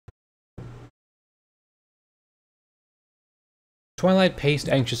Twilight paced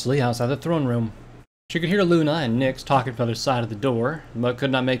anxiously outside the throne room. She could hear Luna and Nyx talking from the other side of the door, but could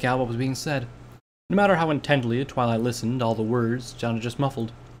not make out what was being said. No matter how intently Twilight listened, all the words sounded just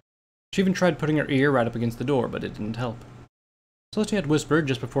muffled. She even tried putting her ear right up against the door, but it didn't help. Celestia had whispered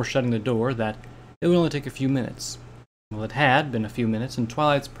just before shutting the door that it would only take a few minutes. Well, it had been a few minutes, and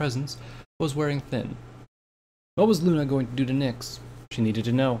Twilight's presence was wearing thin. What was Luna going to do to Nyx? She needed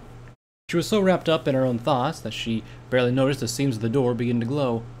to know. She was so wrapped up in her own thoughts that she barely noticed the seams of the door begin to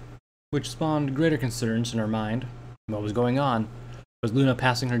glow, which spawned greater concerns in her mind. What was going on? Was Luna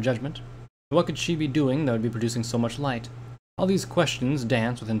passing her judgment? What could she be doing that would be producing so much light? All these questions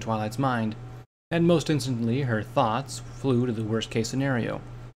danced within Twilight's mind, and most instantly her thoughts flew to the worst-case scenario.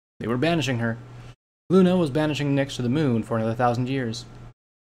 They were banishing her. Luna was banishing Nyx to the moon for another 1,000 years.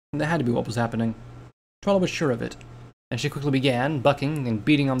 That had to be what was happening. Twilight was sure of it, and she quickly began bucking and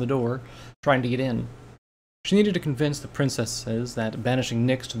beating on the door, trying to get in. She needed to convince the princesses that banishing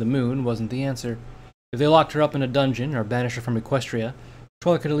Nyx to the moon wasn't the answer. If they locked her up in a dungeon or banished her from Equestria,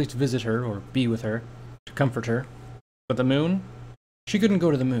 Twilight could at least visit her or be with her, to comfort her. But the moon? She couldn't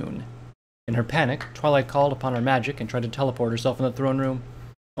go to the moon. In her panic, Twilight called upon her magic and tried to teleport herself in the throne room,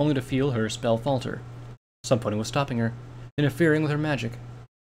 only to feel her spell falter. Something was stopping her, interfering with her magic.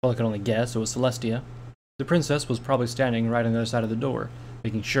 Twilight could only guess it was Celestia. The princess was probably standing right on the other side of the door,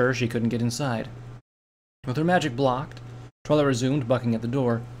 making sure she couldn't get inside. With her magic blocked, Twilight resumed bucking at the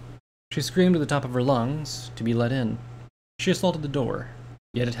door. She screamed at the top of her lungs to be let in. She assaulted the door,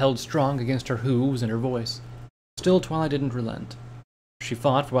 yet it held strong against her hooves and her voice. Still, Twilight didn't relent. She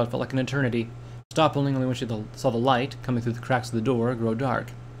fought for what felt like an eternity, stopping only when she saw the light coming through the cracks of the door grow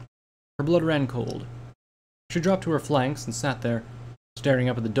dark. Her blood ran cold. She dropped to her flanks and sat there, staring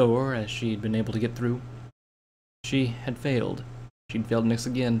up at the door as she'd been able to get through. She had failed. She'd failed Nyx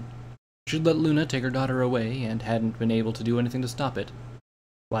again. She'd let Luna take her daughter away and hadn't been able to do anything to stop it.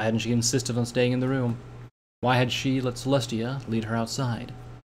 Why hadn't she insisted on staying in the room? Why had she let Celestia lead her outside?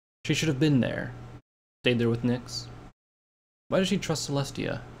 She should have been there. Stayed there with Nyx. Why did she trust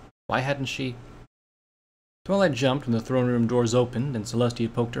Celestia? Why hadn't she? Twilight jumped when the throne room doors opened and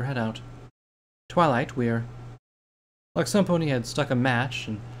Celestia poked her head out. Twilight, we're... Like somebody had stuck a match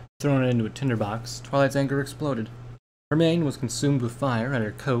and thrown it into a tinderbox, Twilight's anger exploded. Her mane was consumed with fire, and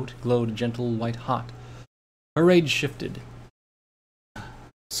her coat glowed a gentle white hot. Her rage shifted,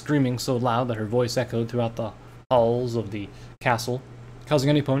 screaming so loud that her voice echoed throughout the halls of the castle, causing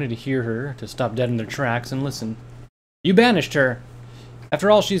any pony to hear her to stop dead in their tracks and listen. You banished her!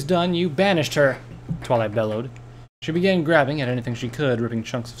 After all she's done, you banished her! Twilight bellowed. She began grabbing at anything she could, ripping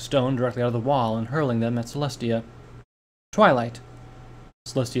chunks of stone directly out of the wall and hurling them at Celestia. Twilight,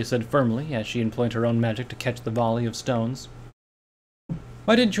 Celestia said firmly as she employed her own magic to catch the volley of stones.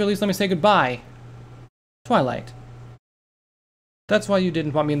 Why didn't you at least let me say goodbye? Twilight. That's why you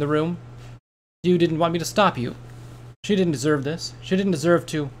didn't want me in the room? You didn't want me to stop you. She didn't deserve this. She didn't deserve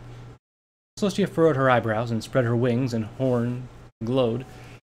to... Celestia furrowed her eyebrows and spread her wings, and horn glowed.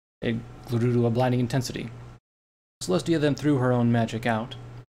 It grew to a blinding intensity. Celestia then threw her own magic out,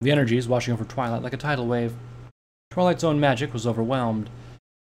 the energies washing over Twilight like a tidal wave. Twilight's own magic was overwhelmed,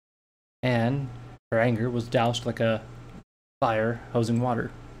 and her anger was doused like a fire hosing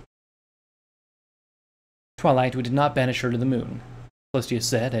water. Twilight, we did not banish her to the moon, Celestia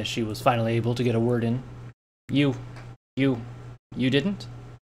said as she was finally able to get a word in. You didn't?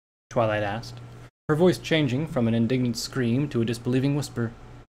 Twilight asked, her voice changing from an indignant scream to a disbelieving whisper.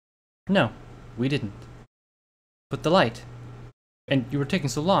 No, we didn't. But the light. And you were taking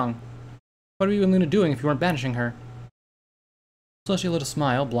so long. What were you and Luna doing if you weren't banishing her? Celestia let a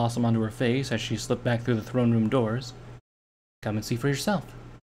smile blossom onto her face as she slipped back through the throne room doors. Come and see for yourself.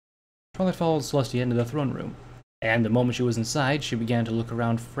 Twilight followed Celestia into the throne room, and the moment she was inside, she began to look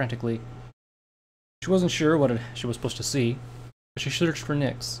around frantically. She wasn't sure what she was supposed to see, but she searched for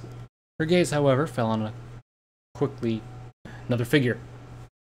Nyx. Her gaze, however, fell on another figure.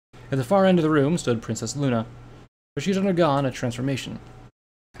 At the far end of the room stood Princess Luna, but she'd undergone a transformation.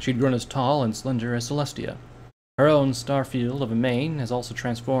 She'd grown as tall and slender as Celestia. Her own star field of a mane has also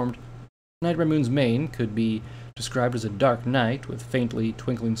transformed. Night Ramoon's mane could be described as a dark night with faintly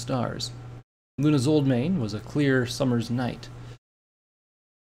twinkling stars. Luna's old mane was a clear summer's night.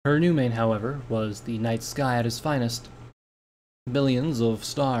 Her new mane, however, was the night sky at its finest. Billions of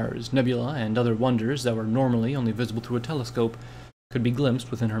stars, nebula, and other wonders that were normally only visible through a telescope could be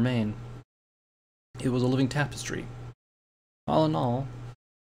glimpsed within her mane. It was a living tapestry. All in all,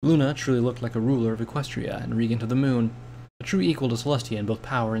 Luna truly looked like a ruler of Equestria and regent of the moon, a true equal to Celestia in both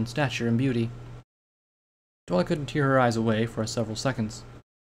power and stature and beauty. Twilight couldn't tear her eyes away for several seconds.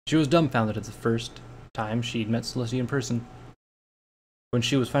 She was dumbfounded at the first time she'd met Celestia in person. When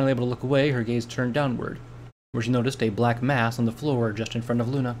she was finally able to look away, her gaze turned downward, where she noticed a black mass on the floor just in front of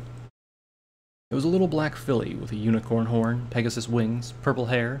Luna. It was a little black filly with a unicorn horn, Pegasus wings, purple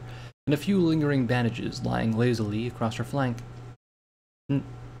hair, and a few lingering bandages lying lazily across her flank.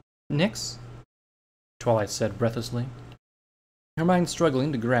 Nyx? Twilight said breathlessly, her mind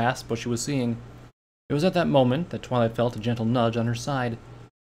struggling to grasp what she was seeing. It was at that moment that Twilight felt a gentle nudge on her side.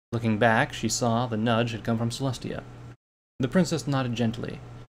 Looking back, she saw the nudge had come from Celestia. The princess nodded gently,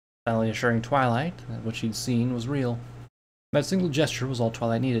 finally assuring Twilight that what she'd seen was real. That single gesture was all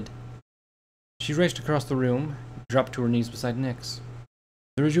Twilight needed. She raced across the room, dropped to her knees beside Nyx.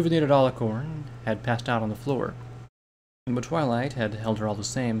 The rejuvenated Alicorn had passed out on the floor, but Twilight had held her all the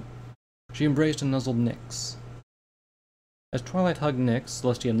same. She embraced and nuzzled Nyx. As Twilight hugged Nyx,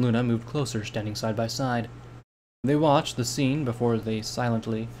 Celestia and Luna moved closer, standing side by side. They watched the scene before they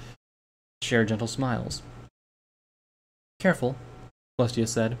silently shared gentle smiles. "Careful," Celestia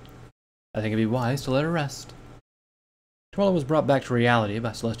said. "I think it'd be wise to let her rest." Twilight was brought back to reality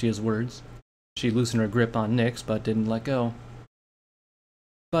by Celestia's words. She loosened her grip on Nyx, but didn't let go.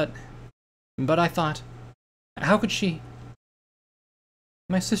 But I thought, how could she?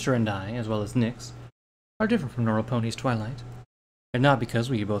 My sister and I, as well as Nyx, are different from normal ponies, Twilight, and not because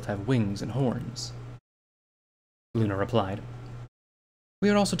we both have wings and horns. Luna replied. We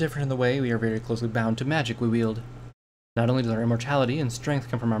are also different in the way we are very closely bound to magic we wield. Not only does our immortality and strength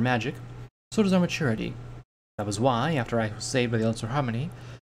come from our magic, so does our maturity. That was why, after I was saved by the Elements of Harmony,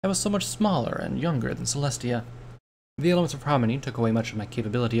 I was so much smaller and younger than Celestia. The Elements of Harmony took away much of my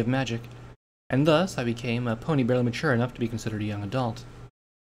capability of magic, and thus I became a pony barely mature enough to be considered a young adult.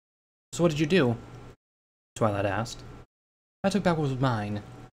 So what did you do? Twilight asked. I took back what was mine,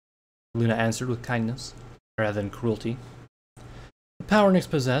 Luna answered with kindness, rather than cruelty. The power Nyx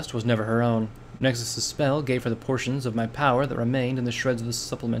possessed was never her own. Nexus's spell gave her the portions of my power that remained in the shreds of the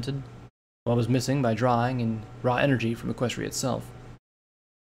supplemented, while was missing by drawing in raw energy from Equestria itself.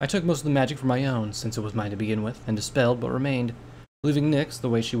 I took most of the magic for my own, since it was mine to begin with, and dispelled what remained, leaving Nyx the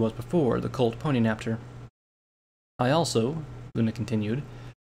way she was before the colt pony napped her. I also, Luna continued,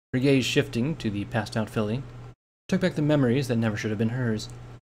 her gaze shifting to the passed-out filly, took back the memories that never should have been hers,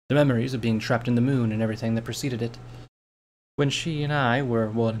 the memories of being trapped in the moon and everything that preceded it, when she and I were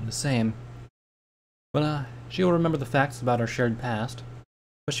one and the same. Well, she will remember the facts about our shared past,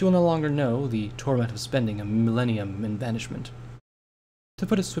 but she will no longer know the torment of spending a millennium in banishment. To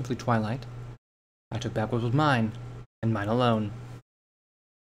put it swiftly, Twilight, I took back what was mine, and mine alone.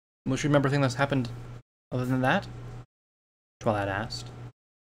 Will she remember anything that's happened other than that? Twilight asked.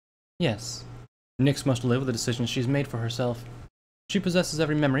 Yes. Nyx must live with the decisions she's made for herself. She possesses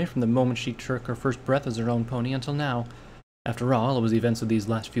every memory from the moment she took her first breath as her own pony until now. After all, it was the events of these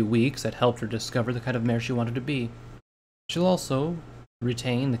last few weeks that helped her discover the kind of mare she wanted to be. She'll also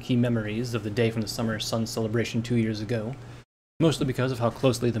retain the key memories of the day from the summer sun celebration 2 years ago, mostly because of how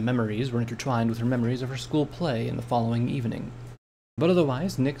closely the memories were intertwined with her memories of her school play in the following evening. But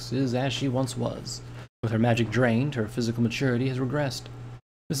otherwise, Nyx is as she once was. With her magic drained, her physical maturity has regressed.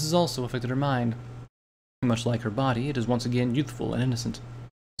 This has also affected her mind. Much like her body, it is once again youthful and innocent.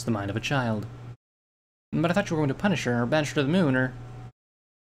 It's the mind of a child. But I thought you were going to punish her, or banish her to the moon, or...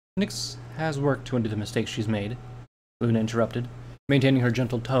 Nyx has worked to undo the mistakes she's made, Luna interrupted, maintaining her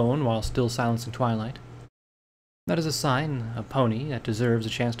gentle tone while still silencing Twilight. That is a sign, a pony that deserves a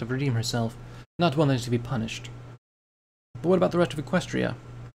chance to redeem herself, not one that is to be punished. But what about the rest of Equestria?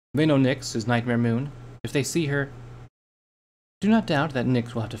 They know Nyx is Nightmare Moon. If they see her... Do not doubt that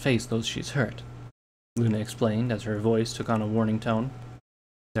Nyx will have to face those she's hurt, Luna explained as her voice took on a warning tone.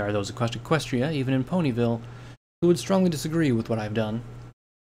 There are those across Equestria, even in Ponyville, who would strongly disagree with what I've done.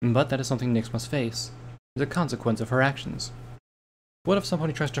 But that is something Nyx must face, as a consequence of her actions. What if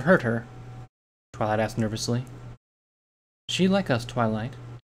somebody tries to hurt her? Twilight asked nervously. She, like us, Twilight,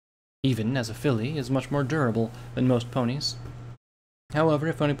 even as a filly, is much more durable than most ponies. However,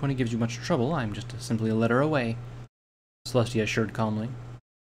 if any pony gives you much trouble, I'm just to simply let her away, Celestia assured calmly.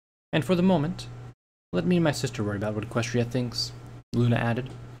 And for the moment, let me and my sister worry about what Equestria thinks, Luna added.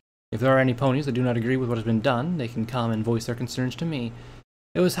 If there are any ponies that do not agree with what has been done, they can come and voice their concerns to me.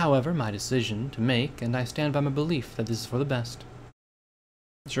 It was, however, my decision to make, and I stand by my belief that this is for the best.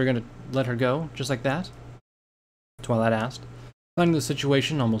 So you're going to let her go, just like that? Twilight asked, finding the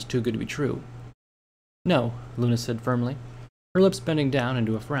situation almost too good to be true. No, Luna said firmly, her lips bending down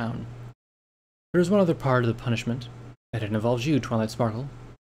into a frown. There is one other part of the punishment, and it involves you, Twilight Sparkle.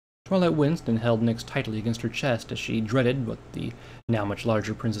 Twilight winced and held Nyx tightly against her chest as she dreaded what the now much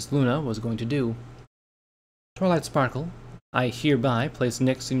larger Princess Luna was going to do. Twilight Sparkle, I hereby place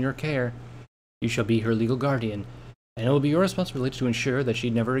Nyx in your care. You shall be her legal guardian, and it will be your responsibility to ensure that she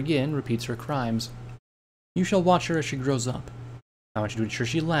never again repeats her crimes. You shall watch her as she grows up. I want you to ensure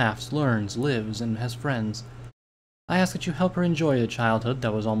she laughs, learns, lives, and has friends. I ask that you help her enjoy a childhood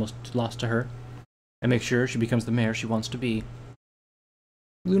that was almost lost to her, and make sure she becomes the mayor she wants to be."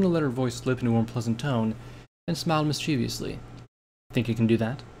 Luna let her voice slip into a more pleasant tone, and smiled mischievously. "Think you can do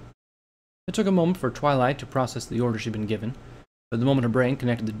that?" It took a moment for Twilight to process the order she'd been given, but the moment her brain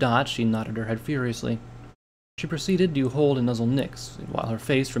connected the dots, she nodded her head furiously. She proceeded to hold and nuzzle Nyx, while her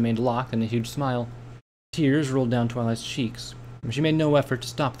face remained locked in a huge smile. Tears rolled down Twilight's cheeks, but she made no effort to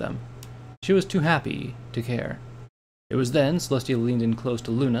stop them. She was too happy to care. It was then Celestia leaned in close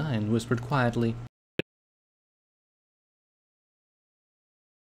to Luna and whispered quietly,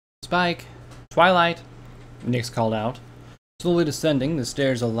 "Spike! Twilight!" Nyx called out, slowly descending the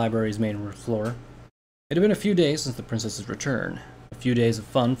stairs of the library's main floor. It had been a few days since the princess's return. A few days of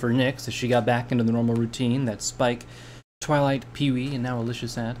fun for Nyx as she got back into the normal routine that Spike, Twilight, Pee-wee, and now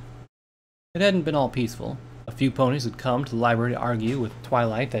Alicious had. It hadn't been all peaceful. A few ponies had come to the library to argue with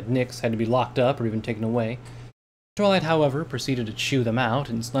Twilight that Nyx had to be locked up or even taken away. Twilight, however, proceeded to chew them out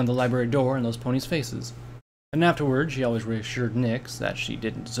and slam the library door in those ponies' faces. And afterwards, she always reassured Nyx that she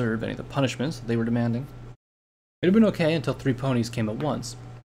didn't deserve any of the punishments that they were demanding. It had been okay until 3 ponies came at once,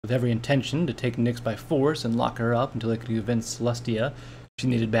 with every intention to take Nyx by force and lock her up until they could convince Celestia she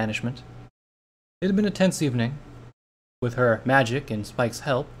needed banishment. It had been a tense evening. With her magic and Spike's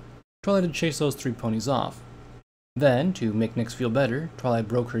help, Twilight had chased those 3 ponies off. Then, to make Nyx feel better, Twilight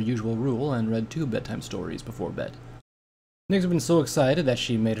broke her usual rule and read 2 bedtime stories before bed. Nyx had been so excited that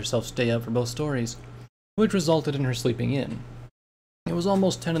she made herself stay up for both stories, which resulted in her sleeping in. It was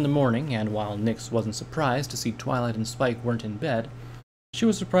almost 10 in the morning, and while Nyx wasn't surprised to see Twilight and Spike weren't in bed, she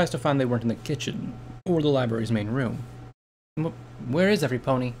was surprised to find they weren't in the kitchen, or the library's main room. "Where is every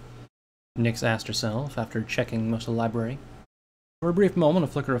pony?" Nyx asked herself, after checking most of the library. For a brief moment, a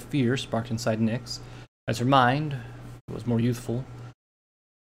flicker of fear sparked inside Nyx, as her mind was more youthful.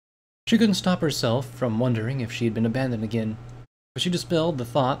 She couldn't stop herself from wondering if she had been abandoned again, but she dispelled the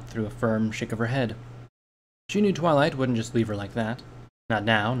thought through a firm shake of her head. She knew Twilight wouldn't just leave her like that. Not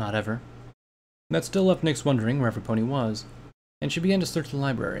now, not ever. That still left Nyx wondering where every pony was, and she began to search the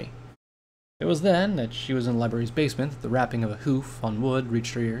library. It was then that she was in the library's basement that the rapping of a hoof on wood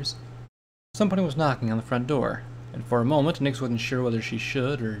reached her ears. Somebody was knocking on the front door, and for a moment Nyx wasn't sure whether she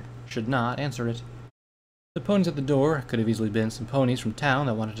should or should not answer it. The ponies at the door could have easily been some ponies from town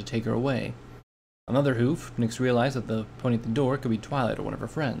that wanted to take her away. On another hoof, Nyx realized that the pony at the door could be Twilight or one of her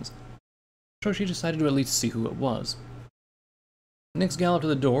friends, so she decided to at least see who it was. Nyx galloped to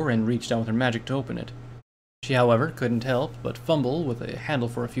the door and reached out with her magic to open it. She, however, couldn't help but fumble with a handle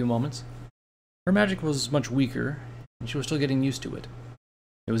for a few moments. Her magic was much weaker, and she was still getting used to it.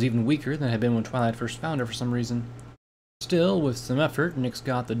 It was even weaker than it had been when Twilight first found her for some reason. Still, with some effort, Nyx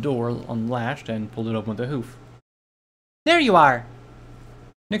got the door unlatched and pulled it open with a hoof. "There you are!"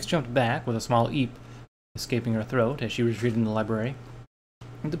 Nyx jumped back with a small eep escaping her throat as she retreated in the library.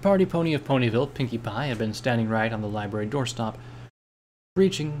 The party pony of Ponyville, Pinkie Pie, had been standing right on the library doorstop,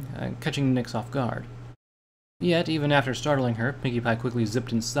 reaching and catching Nyx off guard. Yet, even after startling her, Pinkie Pie quickly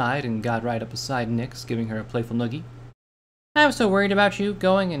zipped inside and got right up beside Nyx, giving her a playful noogie. "I was so worried about you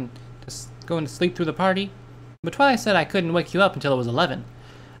going to sleep through the party, but Twilight said I couldn't wake you up until it was 11.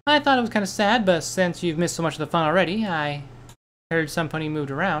 I thought it was kind of sad, but since you've missed so much of the fun already, I heard some pony moved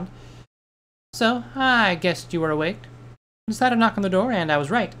around. So, I guessed you were awake. Decided to knock on the door, and I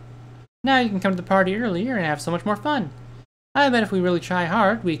was right. Now you can come to the party earlier and have so much more fun. I bet if we really try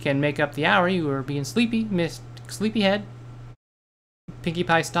hard, we can make up the hour you were being sleepy, Miss Sleepyhead." "Pinkie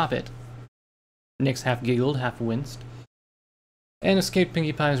Pie, stop it." Nyx half giggled, half winced, and escaped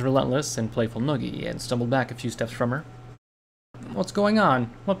Pinkie Pie's relentless and playful noogie, and stumbled back a few steps from her. "What's going on?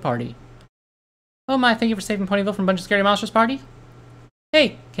 What party?" "Oh my, thank you for saving Ponyville from a bunch of scary monsters party.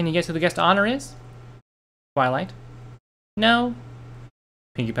 Hey, can you guess who the guest of honor is?" "Twilight." "No,"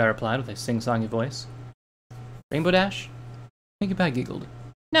 Pinkie Pie replied with a sing-songy voice. "Rainbow Dash?" Pinkie Pie giggled.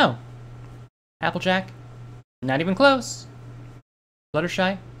 "No." "Applejack?" "Not even close."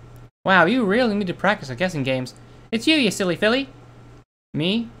 "Fluttershy?" "Wow, you really need to practice at guessing games. It's you silly filly."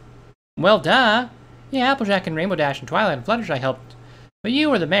 "Me?" "Well, duh. Yeah, Applejack and Rainbow Dash and Twilight and Fluttershy helped. But you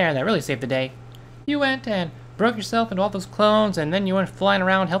were the mayor that really saved the day. You went and broke yourself into all those clones, and then you went flying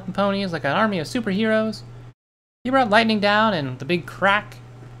around helping ponies like an army of superheroes. You brought lightning down and the big crack,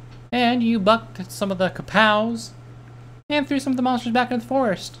 and you bucked some of the kapows, and threw some of the monsters back into the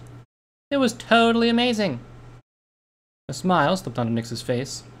forest. It was totally amazing." A smile slipped onto Nyx's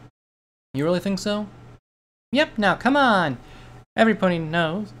face. "You really think so?" "Yep, now come on. Every pony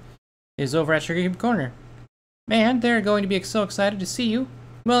knows is over at Sugar Cube Corner. Man, they're going to be so excited to see you.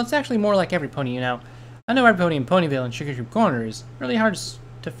 Well, it's actually more like every pony you know. I know every pony in Ponyville and Sugar Troop Corner is really hard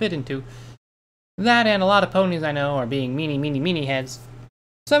to fit into. That and a lot of ponies I know are being meanie heads.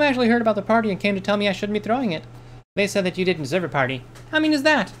 Some actually heard about the party and came to tell me I shouldn't be throwing it. They said that you didn't deserve a party. How mean is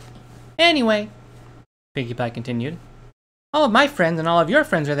that? Anyway, Pinkie Pie continued, all of my friends and all of your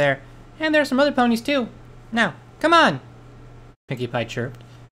friends are there, and there are some other ponies too. Now, come on! Pinkie Pie chirped.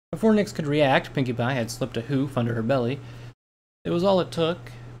 Before Nyx could react, Pinkie Pie had slipped a hoof under her belly. It was all it took.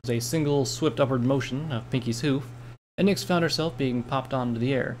 It was a single swift upward motion of Pinkie's hoof, and Nyx found herself being popped onto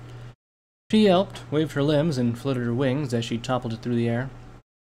the air. She yelped, waved her limbs, and fluttered her wings as she toppled it through the air.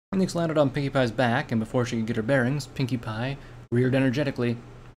 Nyx landed on Pinkie Pie's back, and before she could get her bearings, Pinkie Pie reared energetically.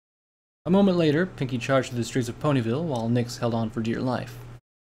 A moment later, Pinkie charged through the streets of Ponyville while Nyx held on for dear life.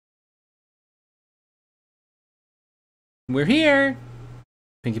 We're here!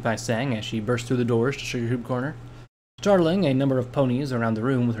 Pinkie Pie sang as she burst through the doors to Sugar Hoop Corner, startling a number of ponies around the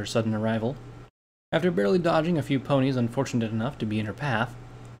room with her sudden arrival. After barely dodging a few ponies unfortunate enough to be in her path,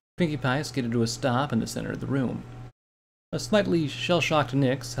 Pinkie Pie skidded to a stop in the center of the room. A slightly shell-shocked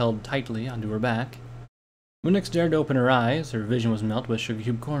Nyx held tightly onto her back. When Nyx dared to open her eyes, her vision was met with Sugar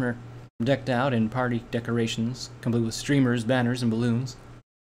Hoop Corner, decked out in party decorations, complete with streamers, banners, and balloons.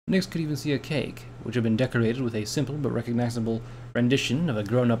 Nyx could even see a cake, which had been decorated with a simple but recognizable rendition of a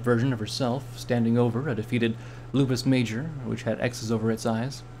grown-up version of herself standing over a defeated Lupus Major, which had X's over its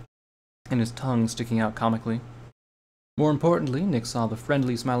eyes, and his tongue sticking out comically. More importantly, Nyx saw the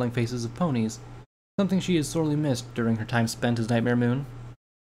friendly, smiling faces of ponies, something she had sorely missed during her time spent as Nightmare Moon.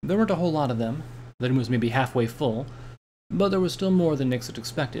 There weren't a whole lot of them. The room was maybe halfway full, but there was still more than Nyx had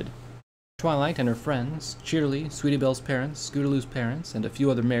expected. Twilight and her friends, Cheerly, Sweetie Belle's parents, Scootaloo's parents, and a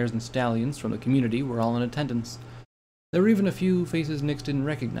few other mares and stallions from the community were all in attendance. There were even a few faces Nyx didn't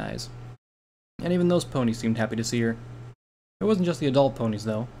recognize, and even those ponies seemed happy to see her. It wasn't just the adult ponies,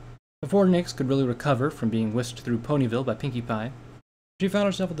 though. Before Nyx could really recover from being whisked through Ponyville by Pinkie Pie, she found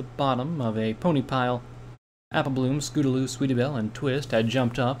herself at the bottom of a pony pile. Apple Bloom, Scootaloo, Sweetie Belle, and Twist had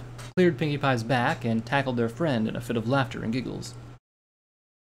jumped up, cleared Pinkie Pie's back, and tackled their friend in a fit of laughter and giggles.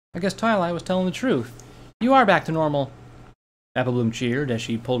 I guess Twilight was telling the truth. You are back to normal. Apple Bloom cheered as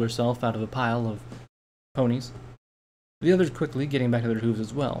she pulled herself out of a pile of ponies, the others quickly getting back to their hooves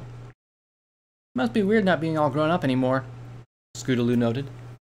as well. Must be weird not being all grown up anymore, Scootaloo noted.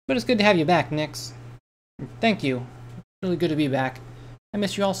 But it's good to have you back, Nyx. Thank you. It's really good to be back. I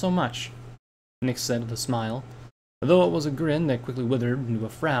miss you all so much, Nyx said with a smile, though it was a grin that quickly withered into a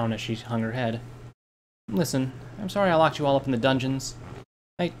frown as she hung her head. Listen, I'm sorry I locked you all up in the dungeons.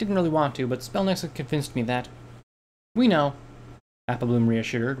 I didn't really want to, but Spellnyx had convinced me that. We know, Apple Bloom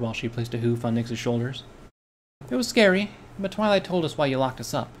reassured while she placed a hoof on Nyx's shoulders. It was scary, but Twilight told us why you locked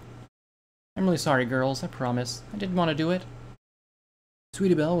us up. I'm really sorry, girls, I promise. I didn't want to do it.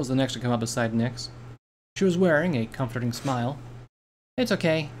 Sweetie Belle was the next to come up beside Nyx. She was wearing a comforting smile. It's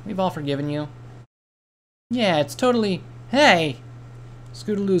okay, we've all forgiven you. Yeah, it's totally... Hey!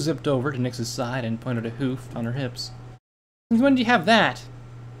 Scootaloo zipped over to Nyx's side and pointed a hoof on her hips. Since when did you have that?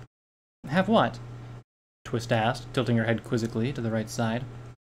 Have what? Twist asked, tilting her head quizzically to the right side.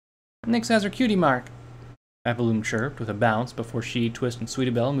 Nyx has her cutie mark. Apple Bloom chirped with a bounce before she, Twist, and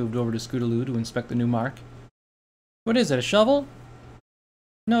Sweetie Belle moved over to Scootaloo to inspect the new mark. What is it, a shovel?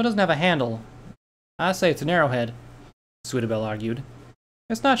 No, it doesn't have a handle. I say it's an arrowhead, Sweetie Belle argued.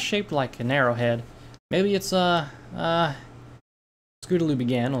 It's not shaped like an arrowhead. Maybe it's, Scootaloo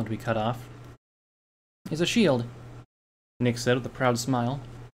began, only to be cut off. It's a shield, Nyx said with a proud smile,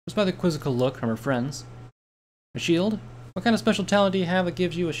 despite the quizzical look from her friends. A shield? What kind of special talent do you have that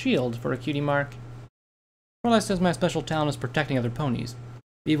gives you a shield for a cutie mark? Twilight says my special talent is protecting other ponies,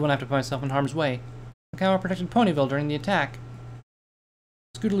 even when I have to put myself in harm's way. Like how I protected Ponyville during the attack.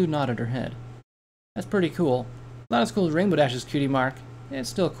 Scootaloo nodded her head. That's pretty cool. Not as cool as Rainbow Dash's cutie mark. It's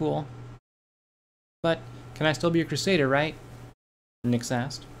still cool. But, can I still be a Crusader, right? Nyx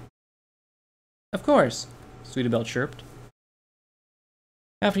asked. Of course, Sweetie Belle chirped.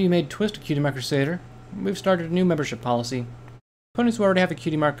 After you made Twist a cutie mark Crusader, we've started a new membership policy. Ponies who already have a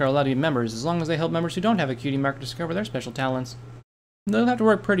cutie mark are allowed to be members as long as they help members who don't have a cutie mark discover their special talents. They'll have to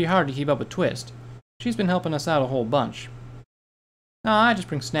work pretty hard to keep up with Twist. She's been helping us out a whole bunch. Nah, I just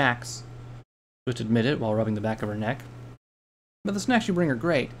bring snacks, Twist admitted while rubbing the back of her neck. But the snacks you bring are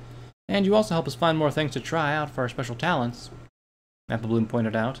great, and you also help us find more things to try out for our special talents, Apple Bloom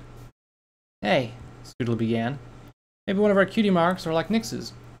pointed out. Hey, Scootaloo began. Maybe one of our cutie marks are like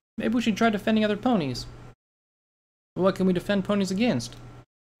Nyx's. Maybe we should try defending other ponies. But what can we defend ponies against?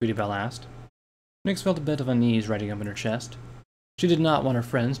 Sweetie Belle asked. Nyx felt a bit of unease riding up in her chest. She did not want her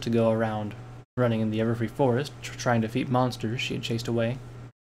friends to go around running in the everfree forest, trying to defeat monsters she had chased away.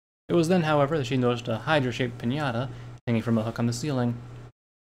 It was then, however, that she noticed a Hydra-shaped piñata hanging from a hook on the ceiling.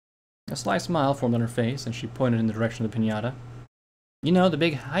 A sly smile formed on her face, and she pointed in the direction of the piñata. You know, the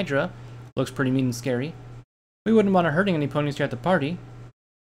big Hydra looks pretty mean and scary. We wouldn't want her hurting any ponies here at the party.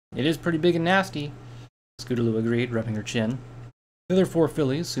 It is pretty big and nasty, Scootaloo agreed, rubbing her chin. The other 4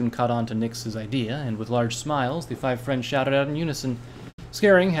 fillies soon caught on to Nyx's idea, and with large smiles, the 5 friends shouted out in unison,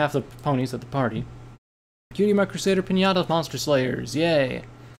 scaring half the ponies at the party. Cutie my Crusader Piñata Monster Slayers, yay!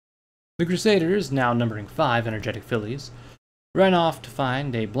 The Crusaders, now numbering 5 energetic fillies, ran off to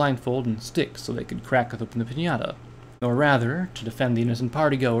find a blindfold and stick so they could crack open the piñata, or rather, to defend the innocent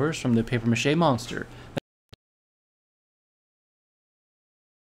partygoers from the papier-mâché monster.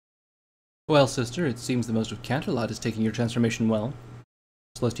 Well, sister, it seems the most of Canterlot is taking your transformation well,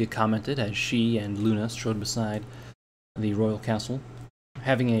 Celestia commented as she and Luna strode beside the royal castle,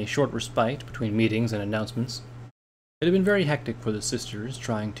 having a short respite between meetings and announcements. It had been very hectic for the sisters,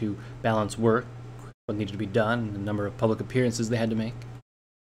 trying to balance work, what needed to be done, and the number of public appearances they had to make.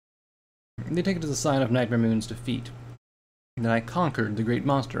 They take it as a sign of Nightmare Moon's defeat, that I conquered the great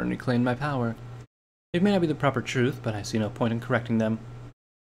monster and reclaimed my power. It may not be the proper truth, but I see no point in correcting them.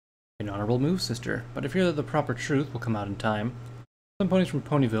 An honorable move, sister, but I fear that the proper truth will come out in time. Some ponies from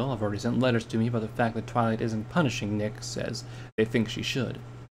Ponyville have already sent letters to me about the fact that Twilight isn't punishing Nyx as they think she should.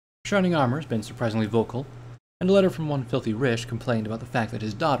 Shining Armor has been surprisingly vocal, and a letter from one filthy Rish complained about the fact that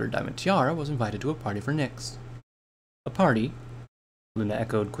his daughter, Diamond Tiara, was invited to a party for Nyx. A party? Luna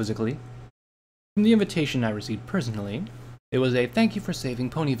echoed quizzically. From the invitation I received personally, it was a thank you for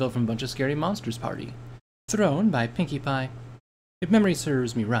saving Ponyville from a bunch of scary monsters party, thrown by Pinkie Pie. If memory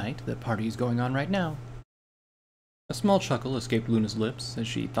serves me right, the party is going on right now. A small chuckle escaped Luna's lips as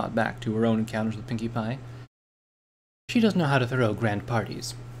she thought back to her own encounters with Pinkie Pie. She does know how to throw grand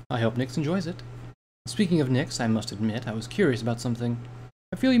parties. I hope Nyx enjoys it. Speaking of Nyx, I must admit I was curious about something.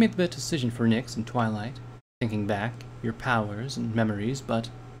 I feel you made the best decision for Nyx in Twilight, thinking back, your powers and memories, but...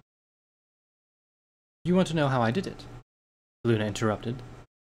 You want to know how I did it? Luna interrupted.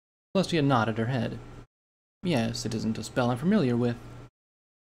 Celestia nodded her head. Yes, it isn't a spell I'm familiar with.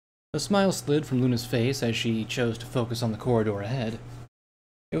 A smile slid from Luna's face as she chose to focus on the corridor ahead.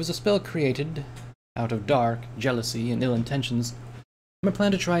 It was a spell created out of dark, jealousy, and ill intentions. My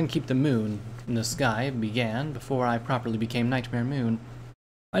plan to try and keep the moon in the sky began before I properly became Nightmare Moon.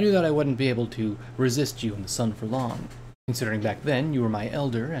 I knew that I wouldn't be able to resist you in the sun for long, considering back then you were my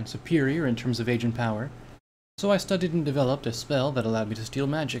elder and superior in terms of age and power, so I studied and developed a spell that allowed me to steal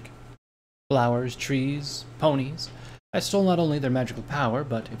magic. Flowers, trees, ponies. I stole not only their magical power,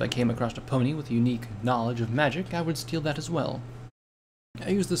 but if I came across a pony with unique knowledge of magic, I would steal that as well. I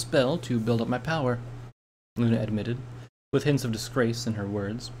used the spell to build up my power, Luna admitted, with hints of disgrace in her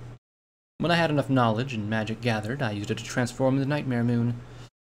words. When I had enough knowledge and magic gathered, I used it to transform the Nightmare Moon.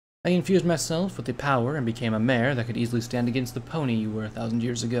 I infused myself with the power and became a mare that could easily stand against the pony you were 1,000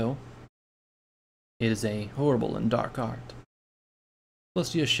 years ago. It is a horrible and dark art.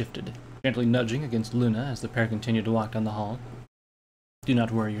 Celestia shifted, gently nudging against Luna as the pair continued to walk down the hall. Do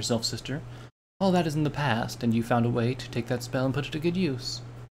not worry yourself, sister. All that is in the past, and you found a way to take that spell and put it to good use.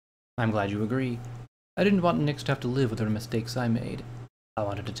 I'm glad you agree. I didn't want Nyx to have to live with her mistakes I made. I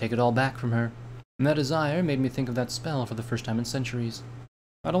wanted to take it all back from her, and that desire made me think of that spell for the first time in centuries.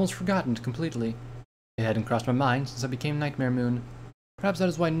 I'd almost forgotten it completely. It hadn't crossed my mind since I became Nightmare Moon. Perhaps that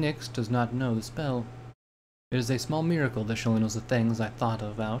is why Nyx does not know the spell. It is a small miracle that she only knows the things I thought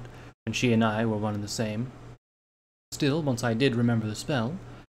about when she and I were one and the same. Still, once I did remember the spell,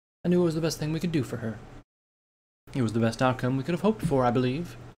 I knew it was the best thing we could do for her. It was the best outcome we could have hoped for, I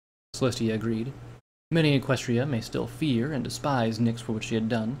believe, Celestia agreed. Many in Equestria may still fear and despise Nyx for what she had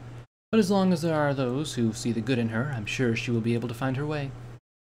done, but as long as there are those who see the good in her, I'm sure she will be able to find her way.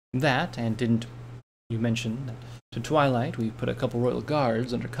 That, and didn't you mention that to Twilight we put a couple royal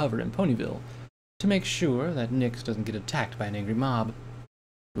guards under cover in Ponyville, to make sure that Nyx doesn't get attacked by an angry mob,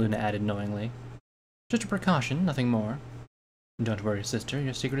 Luna added knowingly. Just a precaution, nothing more. Don't worry, sister,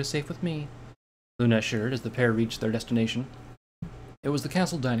 your secret is safe with me, Luna assured as the pair reached their destination. It was the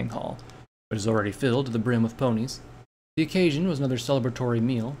castle dining hall, but is already filled to the brim with ponies. The occasion was another celebratory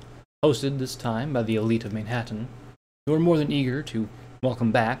meal, hosted this time by the elite of Manhattan, who were more than eager to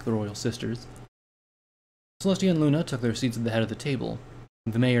welcome back the royal sisters. Celestia and Luna took their seats at the head of the table.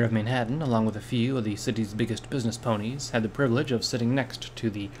 The mayor of Manhattan, along with a few of the city's biggest business ponies, had the privilege of sitting next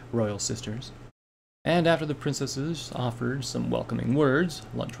to the royal sisters. And after the princesses offered some welcoming words,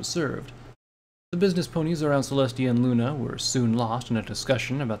 lunch was served. The business ponies around Celestia and Luna were soon lost in a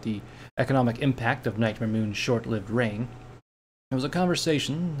discussion about the economic impact of Nightmare Moon's short-lived reign. It was a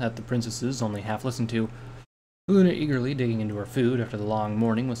conversation that the princesses only half listened to, Luna eagerly digging into her food after the long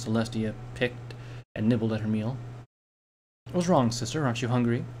morning with Celestia picked and nibbled at her meal. "What's wrong, sister? Aren't you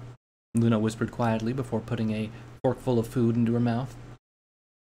hungry?" Luna whispered quietly before putting a forkful of food into her mouth.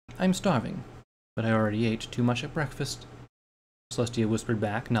 "I'm starving, but I already ate too much at breakfast," Celestia whispered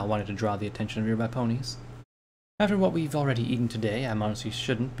back, not wanting to draw the attention of nearby ponies. "After what we've already eaten today, I honestly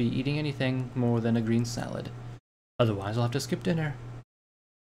shouldn't be eating anything more than a green salad. Otherwise, I'll have to skip dinner."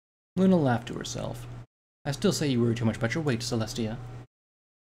 Luna laughed to herself. "I still say you worry too much about your weight, Celestia.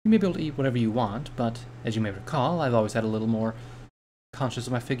 You may be able to eat whatever you want, but, as you may recall, I've always had a little more conscious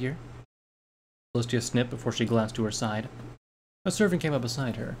of my figure." Celestia snipped before she glanced to her side. A servant came up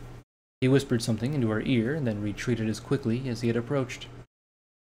beside her. He whispered something into her ear and then retreated as quickly as he had approached.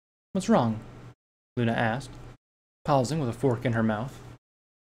 "What's wrong?" Luna asked, pausing with a fork in her mouth.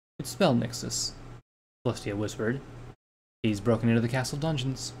 "It's Spell Nixus," Celestia whispered. "He's broken into the castle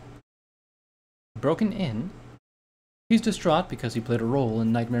dungeons." "Broken in?" "He's distraught because he played a role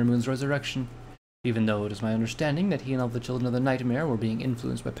in Nightmare Moon's resurrection, even though it is my understanding that he and all the children of the Nightmare were being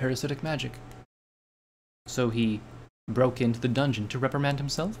influenced by parasitic magic." "So he broke into the dungeon to reprimand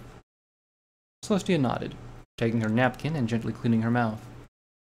himself?" Celestia nodded, taking her napkin and gently cleaning her mouth.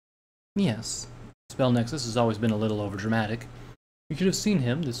 "Yes. Spell Nexus has always been a little overdramatic. You should have seen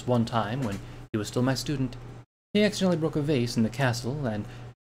him this one time when he was still my student. He accidentally broke a vase in the castle and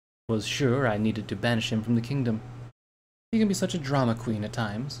was sure I needed to banish him from the kingdom. He can be such a drama queen at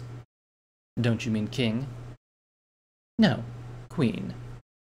times." "Don't you mean king?" "No, queen,"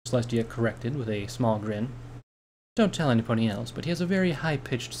 Celestia corrected with a small grin. "Don't tell anybody else, but he has a very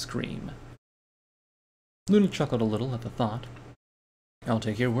high-pitched scream." Luna chuckled a little at the thought. "I'll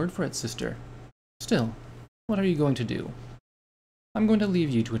take your word for it, sister. Still, what are you going to do?" "I'm going to leave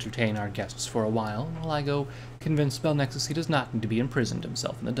you to entertain our guests for a while I go convince Spell Nexus he does not need to be imprisoned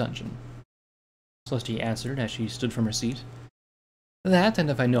himself in the dungeon," Celestia answered as she stood from her seat. "That, and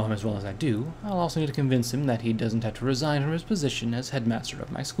if I know him as well as I do, I'll also need to convince him that he doesn't have to resign from his position as headmaster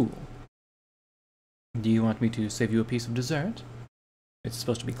of my school." "Do you want me to save you a piece of dessert? It's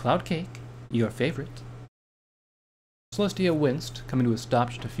supposed to be cloud cake, your favorite." Celestia winced, coming to a stop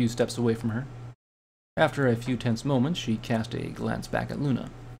just a few steps away from her. After a few tense moments, she cast a glance back at Luna.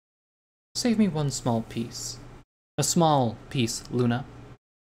 "Save me one small piece. A small piece, Luna."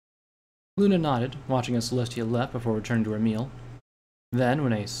 Luna nodded, watching as Celestia left before returning to her meal. Then,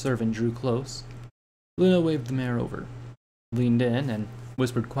 when a servant drew close, Luna waved the mare over, leaned in, and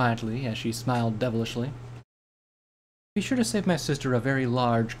whispered quietly as she smiled devilishly. "Be sure to save my sister a very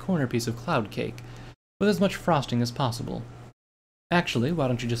large corner piece of cloud cake, with as much frosting as possible. Actually, why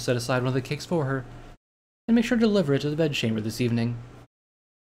don't you just set aside one of the cakes for her, and make sure to deliver it to the bedchamber this evening?"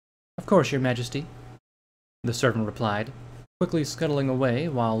 "Of course, your majesty," the servant replied, quickly scuttling away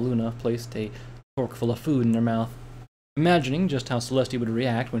while Luna placed a forkful of food in her mouth. Imagining just how Celestia would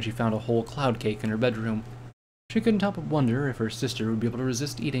react when she found a whole cloud cake in her bedroom, she couldn't help but wonder if her sister would be able to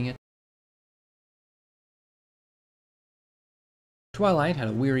resist eating it. Twilight had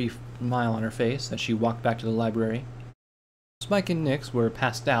a weary smile on her face as she walked back to the library. Spike and Nyx were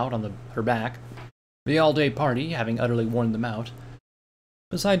passed out on her back, the all-day party having utterly worn them out.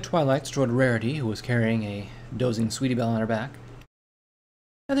 Beside Twilight strode Rarity, who was carrying a dozing Sweetie Belle on her back.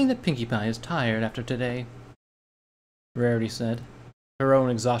 "I think that Pinkie Pie is tired after today," Rarity said, her own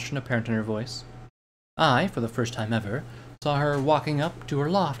exhaustion apparent in her voice. "I, for the first time ever, saw her walking up to her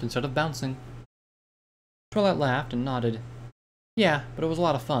loft instead of bouncing." Twilight laughed and nodded. "Yeah, but it was a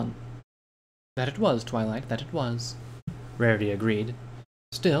lot of fun." "That it was, Twilight, that it was," Rarity agreed.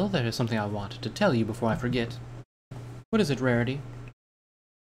 "Still, there is something I wanted to tell you before I forget." "What is it, Rarity?"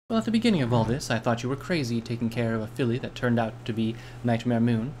 "Well, at the beginning of all this, I thought you were crazy taking care of a filly that turned out to be Nightmare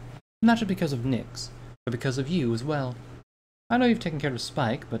Moon, not just because of Nyx, but because of you as well. I know you've taken care of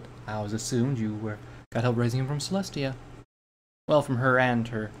Spike, but I always assumed you got help raising him from Celestia. Well, from her and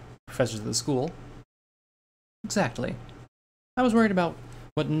her professors at the school." "Exactly. I was worried about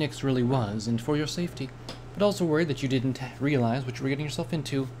what Nyx really was, and for your safety, but also worried that you didn't realize what you were getting yourself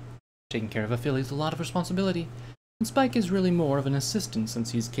into. Taking care of a filly is a lot of responsibility, and Spike is really more of an assistant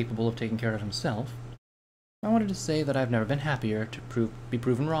since he's capable of taking care of himself. I wanted to say that I've never been happier to be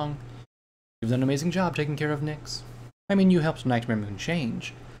proven wrong. You've done an amazing job taking care of Nyx. I mean, you helped Nightmare Moon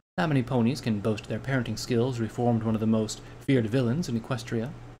change. Not many ponies can boast their parenting skills reformed one of the most feared villains in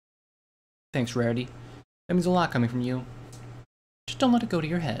Equestria." "Thanks, Rarity. That means a lot coming from you." "Just don't let it go to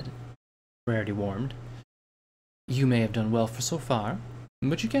your head," Rarity warned. "You may have done well for so far,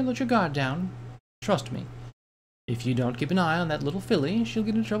 but you can't let your guard down. Trust me. If you don't keep an eye on that little filly, she'll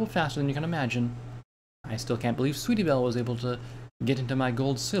get into trouble faster than you can imagine. I still can't believe Sweetie Belle was able to get into my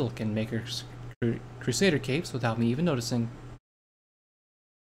gold silk and make her crusader capes without me even noticing.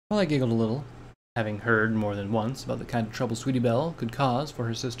 Well, I giggled a little, having heard more than once about the kind of trouble Sweetie Belle could cause for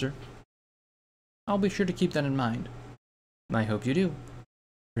her sister. I'll be sure to keep that in mind. I hope you do,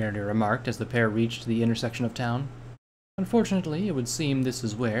 Rarity remarked as the pair reached the intersection of town. Unfortunately, it would seem this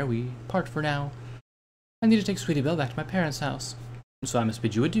is where we part for now. I need to take Sweetie Belle back to my parents' house, so I must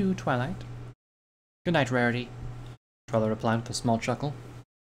bid you adieu, Twilight. Good night, Rarity, Twilight replied with a small chuckle.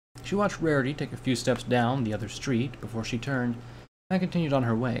 She watched Rarity take a few steps down the other street before she turned and continued on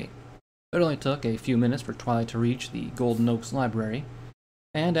her way. It only took a few minutes for Twilight to reach the Golden Oaks Library,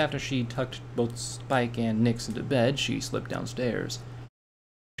 and after she tucked both Spike and Nyx into bed, she slipped downstairs.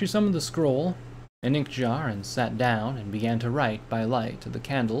 She summoned the scroll, an ink jar, and sat down and began to write by light of the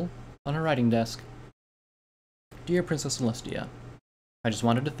candle on her writing desk. Dear Princess Celestia, I just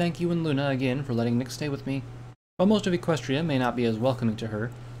wanted to thank you and Luna again for letting Nyx stay with me. While most of Equestria may not be as welcoming to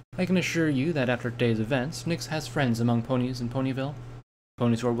her, I can assure you that after today's events, Nyx has friends among ponies in Ponyville.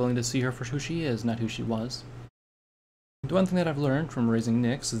 Ponies who are willing to see her for who she is, not who she was. The one thing that I've learned from raising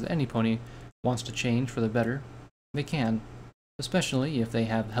Nyx is that any pony wants to change for the better. They can, especially if they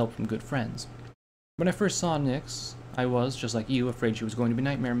have help from good friends. When I first saw Nyx, I was, just like you, afraid she was going to be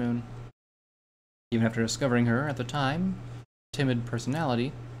Nightmare Moon. Even after discovering her, at the time, timid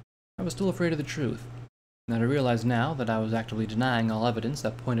personality, I was still afraid of the truth. And I realize now that I was actively denying all evidence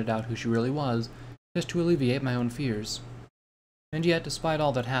that pointed out who she really was, just to alleviate my own fears. And yet, despite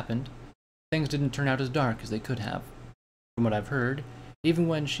all that happened, things didn't turn out as dark as they could have. From what I've heard, even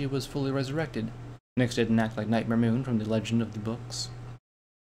when she was fully resurrected, Nyx didn't act like Nightmare Moon from the legend of the books.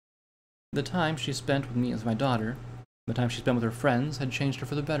 The time she spent with me as my daughter, the time she spent with her friends, had changed her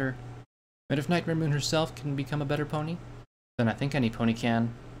for the better. And if Nightmare Moon herself can become a better pony, then I think any pony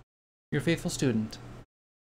can. Your faithful student,